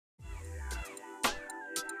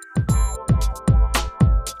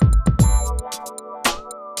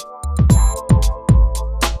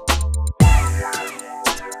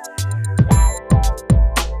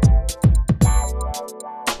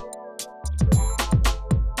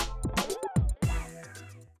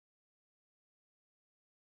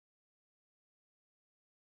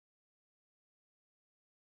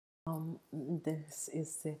This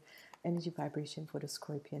is the energy vibration for the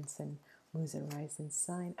Scorpions and Moons and Rising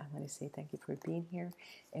sign. I want to say thank you for being here.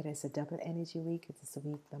 It is a double energy week. It is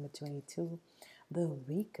week number 22. The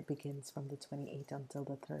week begins from the 28th until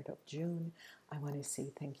the 3rd of June. I want to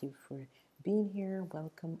say thank you for being here.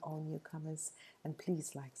 Welcome all newcomers, and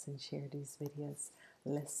please like and share these videos.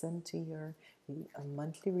 Listen to your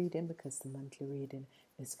monthly reading because the monthly reading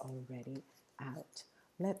is already out.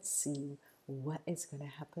 Let's see what is going to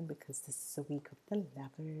happen because this is a week of the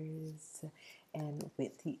lovers, and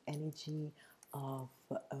with the energy of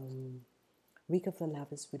week of the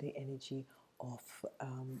lovers, with the energy of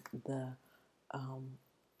the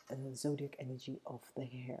zodiac energy of the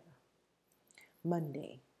hair.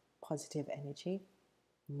 Monday, positive energy,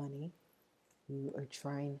 money. You are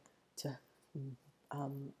trying to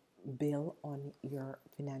build on your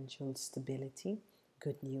financial stability.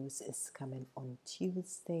 Good news is coming on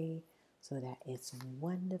Tuesday, so that is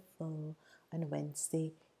wonderful. On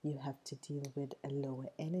Wednesday, you have to deal with lower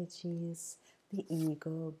energies, the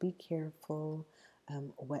ego. Be careful.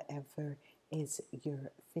 Whatever is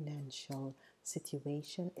your financial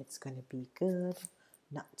situation, it's going to be good.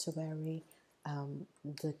 Not to worry.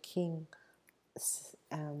 The king,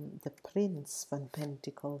 the prince from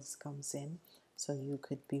pentacles comes in, so you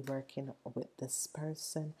could be working with this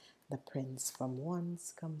person. The prince from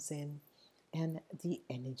wands comes in, and the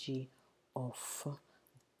energy of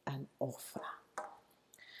an offer.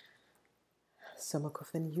 Sommige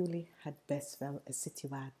van jullie het best wel een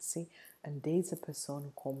situatie en deze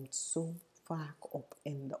persoon komt zo vaak op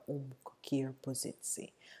in de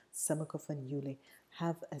omkeerpositie. Sommige van jullie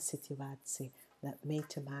have a situatie dat mee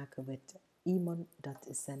te maken met iemand dat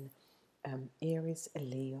is een Aries, a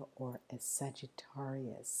Leo or a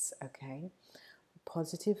Sagittarius. Okay?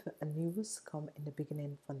 Positive news come in the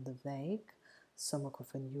beginning van de week. Sommige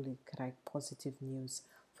van jullie krijgen positive news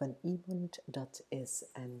van iemand dat is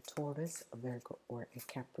een Taurus, Virgo or a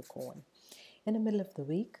Capricorn. In the middle of the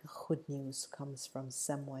week, good news comes from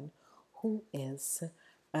someone who is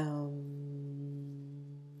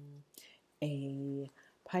a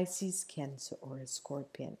Pisces, Cancer or a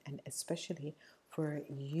Scorpion, and especially for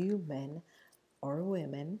you men or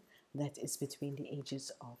women that is between the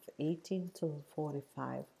ages of 18 to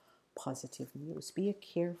 45, positive news. Be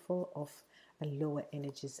careful of lower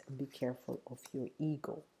energies and be careful of your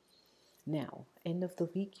ego. Now, end of the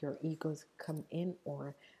week, your egos come in,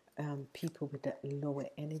 or people with the lower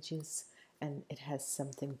energies, and it has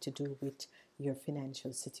something to do with your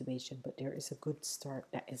financial situation. But there is a good start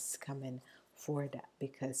that is coming for that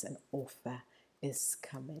because an offer is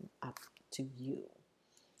coming up to you.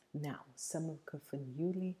 Nou, sommige van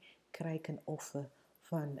jullie krijgen een offer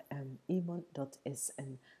van iemand dat is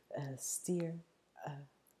een stier,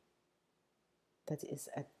 that is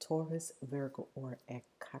a Taurus, Virgo, or a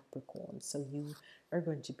Capricorn. So you are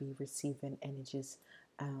going to be receiving energies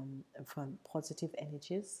from positive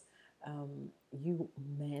energies. You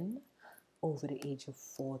men over the age of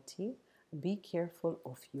 40, be careful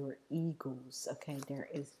of your egos. Okay, there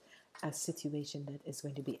is a situation that is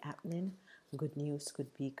going to be happening. Good news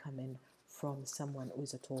could be coming from someone who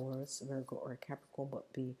is a Taurus, Virgo, or Capricorn,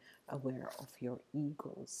 but be aware of your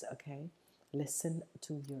egos. Okay, listen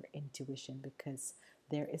to your intuition because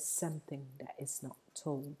there is something that is not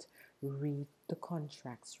told. Read the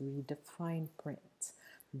contracts, read the fine print.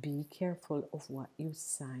 Be careful of what you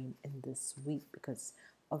sign in this week because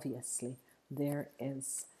obviously there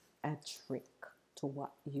is a trick to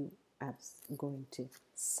what you are going to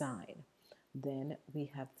sign. Then we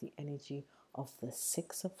have the energy of the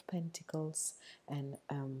Six of Pentacles, and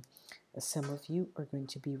some of you are going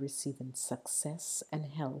to be receiving success and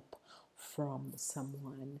help from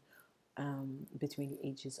someone between the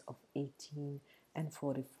ages of 18 and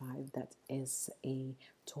 45 that is a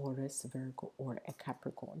Taurus, Virgo, or a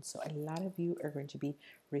Capricorn. So a lot of you are going to be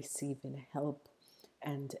receiving help,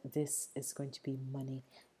 and this is going to be money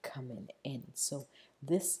coming in. So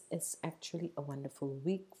this is actually a wonderful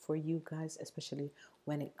week for you guys, especially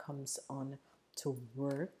when it comes on to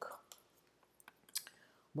work.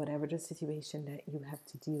 Whatever the situation that you have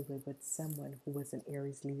to deal with someone who was an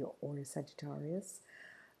Aries, Leo, or a Sagittarius,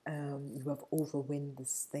 you have overwhelmed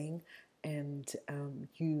this thing, and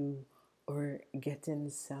you are getting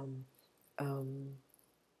some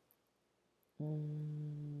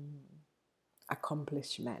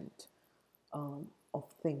accomplishment of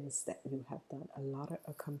things that you have done. A lot of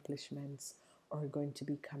accomplishments are going to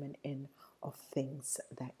be coming in of things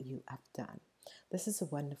that you have done. This is a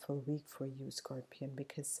wonderful week for you, Scorpion,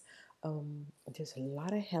 because there's a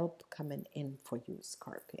lot of help coming in for you,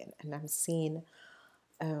 Scorpion. And I'm seeing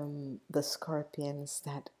the Scorpions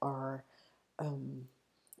that are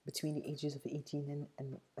between the ages of 18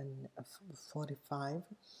 and 45,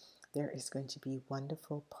 there is going to be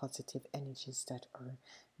wonderful positive energies that are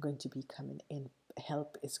going to be coming in.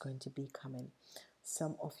 Help is going to be coming.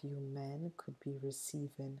 Some of you men could be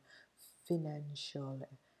receiving financial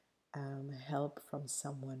help from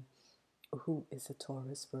someone who is a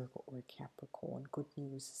Taurus, Virgo, or Capricorn. Good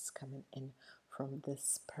news is coming in from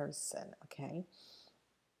this person, okay?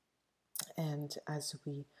 And as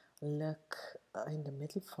we look in the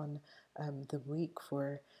middle from the week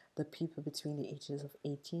for the people between the ages of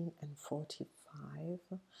 18 and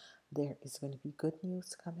 45, there is going to be good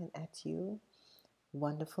news coming at you.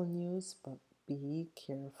 Wonderful news, but be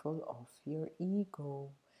careful of your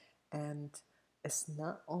ego. And it's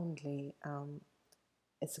not only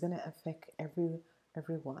it's going to affect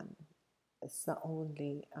everyone. It's not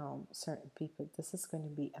only certain people. This is going to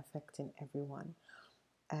be affecting everyone.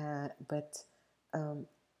 But um,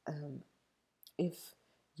 um, if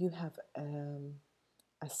you have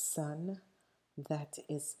a son that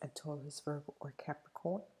is a Taurus, Virgo, or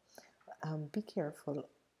Capricorn, be careful,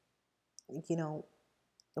 you know,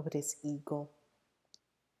 with his ego.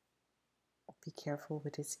 Be careful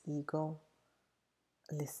with his ego.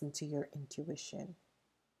 Listen to your intuition.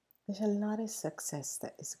 There's a lot of success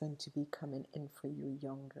that is going to be coming in for you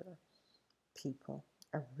younger people.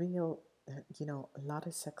 A real, a lot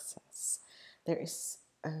of success. There is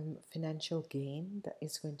financial gain that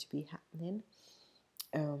is going to be happening.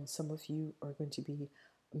 Some of you are going to be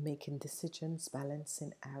making decisions,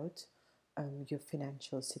 balancing out your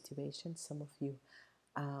financial situation. Some of you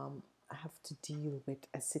have to deal with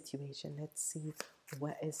a situation. Let's see,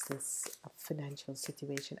 what is this financial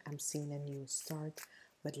situation? I'm seeing a new start,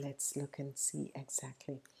 but let's look and see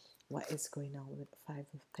exactly what is going on with the Five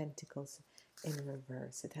of Pentacles in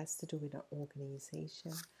reverse. It has to do with an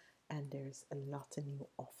organization, and there's a lot of new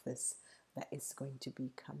office that is going to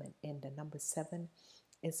be coming in. The number 7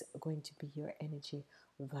 is going to be your energy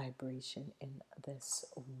vibration in this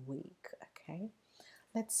week, okay?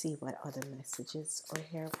 Let's see what other messages are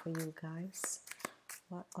here for you guys.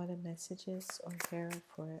 What other messages are here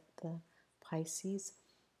for the Pisces?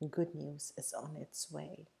 Good news is on its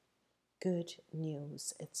way. Good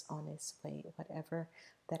news, it's on its way. Whatever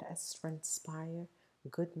that has transpired,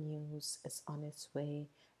 good news is on its way.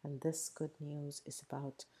 And this good news is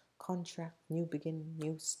about contract, new beginning,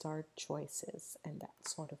 new start, choices, and that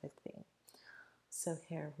sort of a thing. So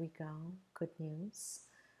here we go, good news.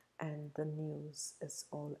 And the news is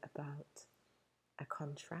all about a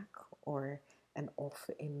contract or an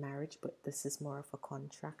offer in marriage, but this is more of a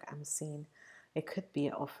contract. I'm seeing it could be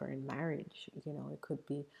an offer in marriage, it could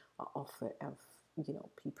be an offer of,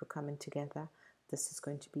 people coming together. This is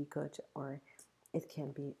going to be good, or it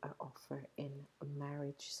can be an offer in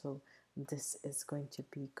marriage. So this is going to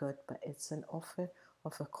be good, but it's an offer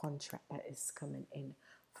of a contract that is coming in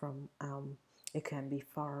from, it can be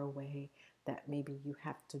far away, that maybe you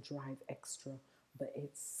have to drive extra, but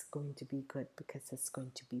it's going to be good because it's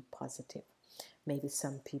going to be positive. Maybe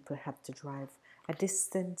some people have to drive a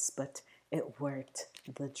distance, but it worth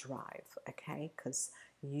the drive, okay? Because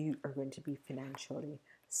you are going to be financially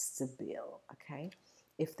stable, okay?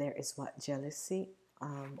 If there is jealousy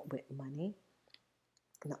with money,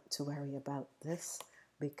 not to worry about this,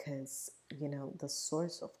 because the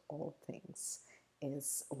source of all things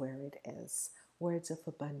is where it is. Words of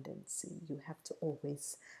abundance. You have to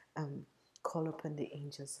always call upon the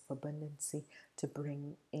angels of abundance to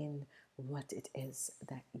bring in what it is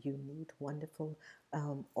that you need. Wonderful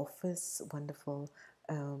office, wonderful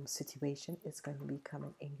situation is going to be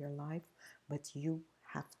coming in your life, but you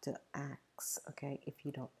have to ask, okay? If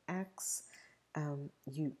you don't ask,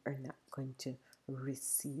 you are not going to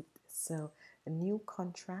receive. So new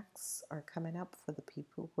contracts are coming up for the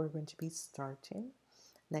people who are going to be starting.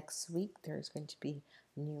 Next week, there's going to be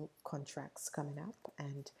new contracts coming up,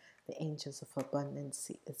 and the angels of abundance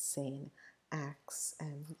is saying, ask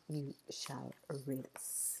and you shall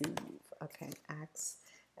receive. Okay, ask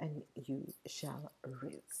and you shall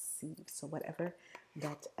receive. So whatever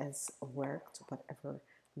that has worked, whatever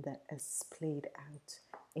that has played out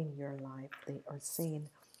in your life, they are saying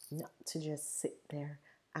not to just sit there,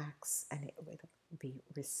 ask and it will be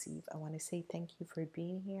received. I want to say thank you for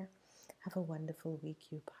being here. Have a wonderful week,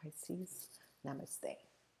 you Pisces. Namaste.